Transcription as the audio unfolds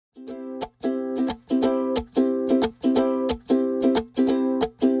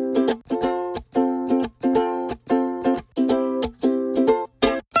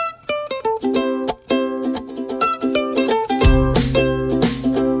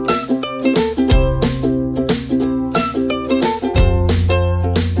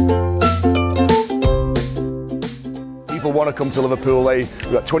to come to Liverpool,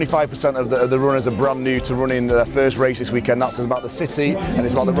 we've got 25% of the runners are brand new to running their first race this weekend. That's about the city and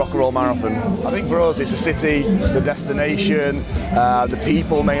it's about the Roll Marathon. I think for us it's the city, the destination, the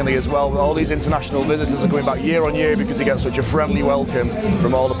people mainly as well. All these international visitors are coming back year on year because you get such a friendly welcome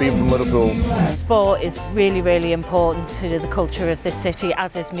from all the people from Liverpool. Sport is really, really important to the culture of this city,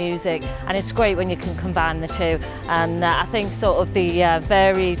 as is music, and it's great when you can combine the two. And I think sort of the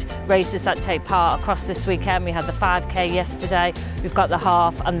varied races that take part across this weekend, we had the 5k yesterday, we've got the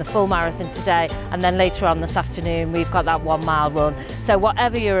half and the full marathon today, and then later on this afternoon we've got that 1 mile run. So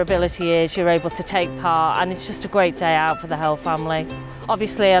whatever your ability is, you're able to take part, and it's just a great day out for the whole family.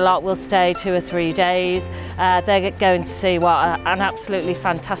 Obviously a lot will stay 2 or 3 days. They're going to see what an absolutely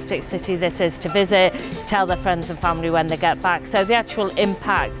fantastic city this is to visit, tell their friends and family when they get back. So the actual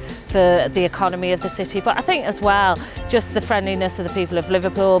impact for the economy of the city, but I think as well, just the friendliness of the people of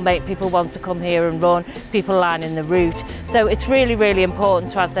Liverpool make people want to come here and run, people lining the route. So it's really, really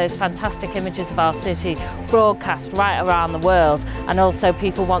important to have those fantastic images of our city broadcast right around the world, and also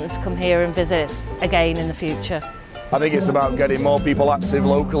people wanting to come here and visit again in the future. I think it's about getting more people active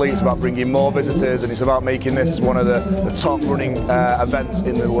locally, it's about bringing more visitors, and it's about making this one of the top running events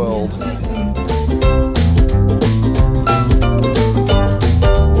in the world.